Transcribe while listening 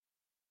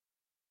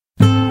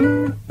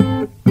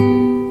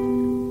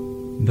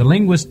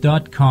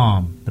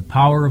TheLinguist.com, the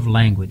power of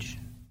language.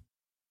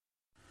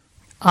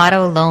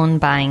 Auto loan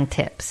buying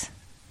tips.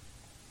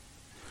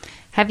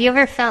 Have you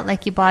ever felt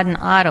like you bought an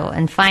auto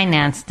and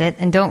financed it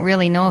and don't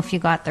really know if you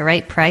got the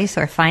right price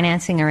or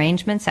financing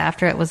arrangements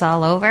after it was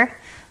all over?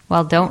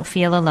 Well, don't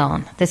feel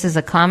alone. This is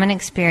a common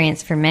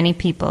experience for many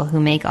people who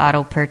make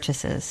auto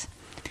purchases.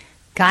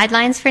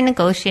 Guidelines for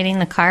negotiating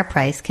the car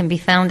price can be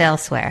found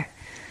elsewhere,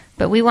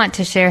 but we want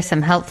to share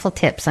some helpful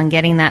tips on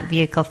getting that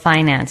vehicle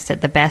financed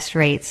at the best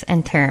rates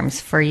and terms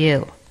for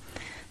you.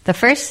 The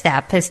first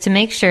step is to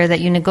make sure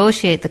that you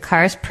negotiate the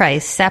car's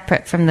price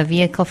separate from the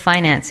vehicle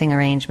financing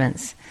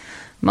arrangements.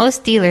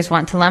 Most dealers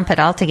want to lump it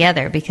all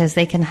together because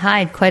they can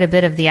hide quite a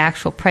bit of the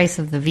actual price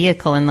of the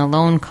vehicle in the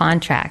loan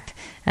contract,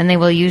 and they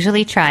will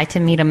usually try to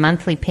meet a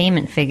monthly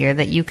payment figure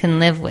that you can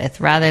live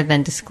with rather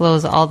than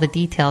disclose all the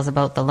details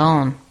about the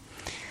loan.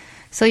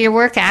 So your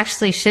work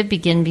actually should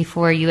begin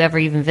before you ever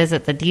even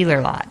visit the dealer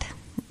lot.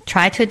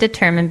 Try to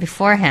determine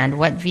beforehand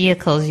what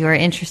vehicles you are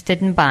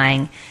interested in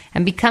buying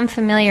and become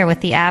familiar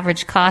with the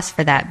average cost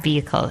for that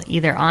vehicle,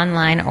 either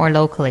online or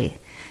locally.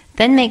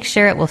 Then make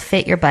sure it will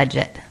fit your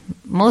budget.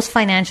 Most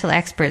financial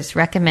experts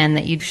recommend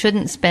that you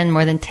shouldn't spend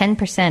more than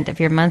 10% of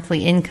your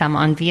monthly income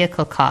on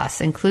vehicle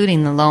costs,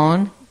 including the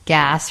loan,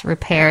 gas,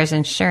 repairs,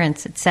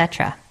 insurance,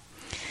 etc.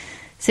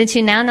 Since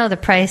you now know the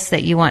price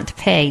that you want to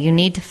pay, you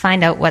need to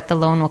find out what the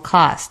loan will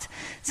cost.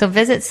 So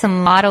visit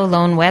some auto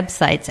loan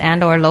websites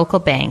and or local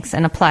banks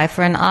and apply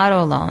for an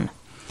auto loan.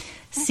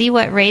 See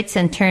what rates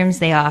and terms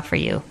they offer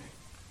you.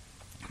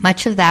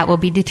 Much of that will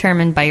be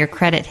determined by your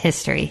credit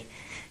history.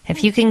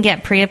 If you can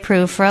get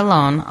pre-approved for a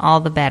loan,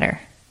 all the better.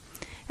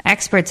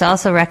 Experts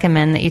also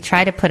recommend that you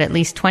try to put at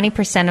least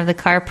 20% of the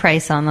car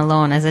price on the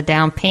loan as a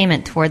down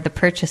payment toward the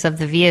purchase of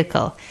the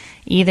vehicle,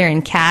 either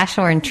in cash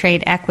or in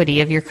trade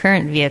equity of your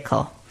current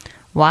vehicle.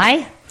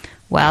 Why?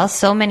 Well,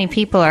 so many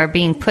people are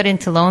being put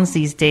into loans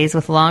these days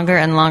with longer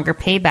and longer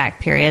payback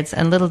periods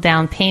and little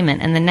down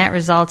payment, and the net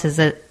result is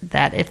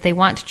that if they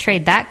want to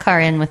trade that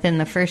car in within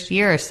the first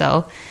year or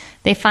so,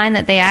 they find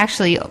that they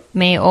actually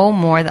may owe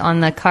more on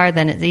the car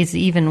than it is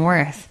even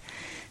worth.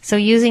 So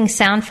using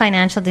sound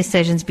financial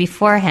decisions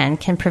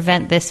beforehand can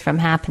prevent this from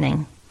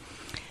happening.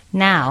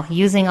 Now,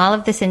 using all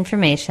of this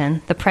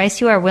information, the price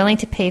you are willing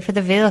to pay for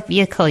the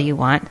vehicle you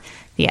want,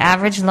 the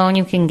average loan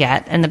you can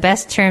get, and the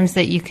best terms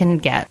that you can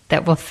get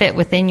that will fit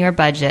within your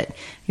budget,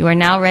 you are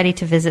now ready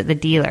to visit the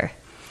dealer.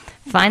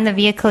 Find the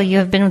vehicle you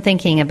have been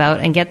thinking about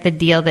and get the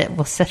deal that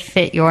will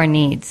fit your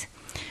needs.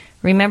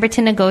 Remember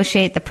to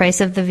negotiate the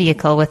price of the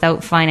vehicle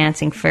without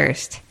financing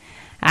first.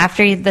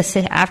 After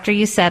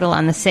you settle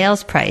on the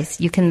sales price,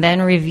 you can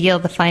then reveal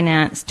the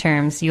finance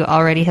terms you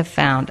already have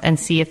found and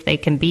see if they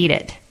can beat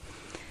it.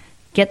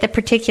 Get the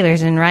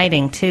particulars in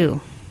writing,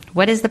 too.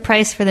 What is the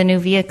price for the new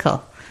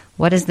vehicle?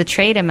 What is the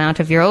trade amount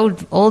of your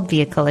old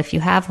vehicle if you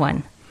have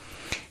one?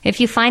 If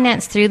you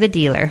finance through the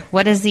dealer,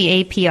 what is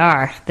the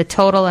APR, the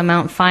total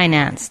amount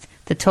financed,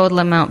 the total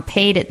amount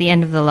paid at the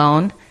end of the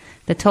loan,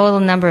 the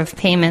total number of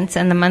payments,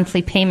 and the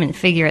monthly payment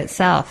figure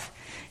itself?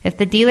 If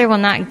the dealer will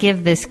not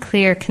give this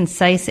clear,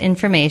 concise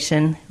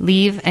information,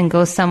 leave and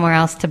go somewhere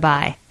else to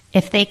buy.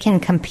 If they can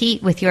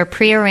compete with your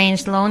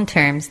prearranged loan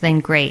terms,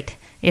 then great.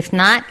 If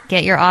not,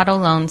 get your auto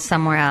loan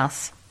somewhere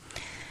else.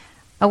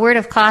 A word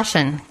of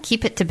caution,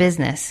 keep it to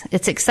business.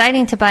 It's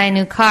exciting to buy a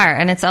new car,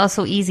 and it's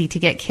also easy to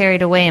get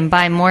carried away and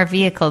buy more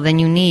vehicle than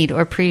you need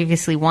or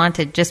previously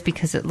wanted just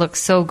because it looks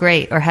so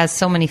great or has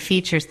so many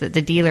features that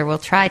the dealer will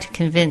try to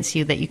convince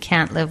you that you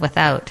can't live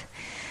without.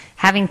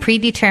 Having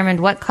predetermined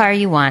what car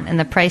you want and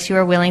the price you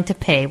are willing to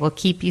pay will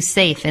keep you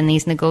safe in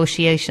these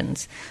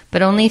negotiations,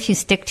 but only if you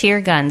stick to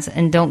your guns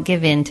and don't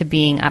give in to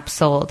being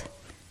upsold.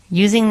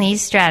 Using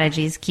these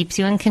strategies keeps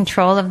you in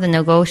control of the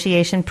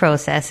negotiation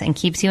process and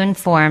keeps you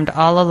informed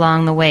all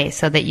along the way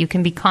so that you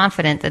can be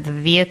confident that the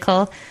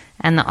vehicle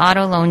and the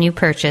auto loan you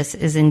purchase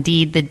is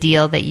indeed the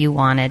deal that you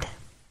wanted.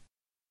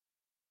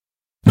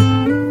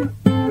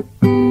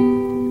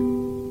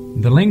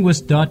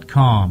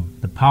 TheLinguist.com,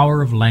 the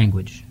power of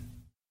language.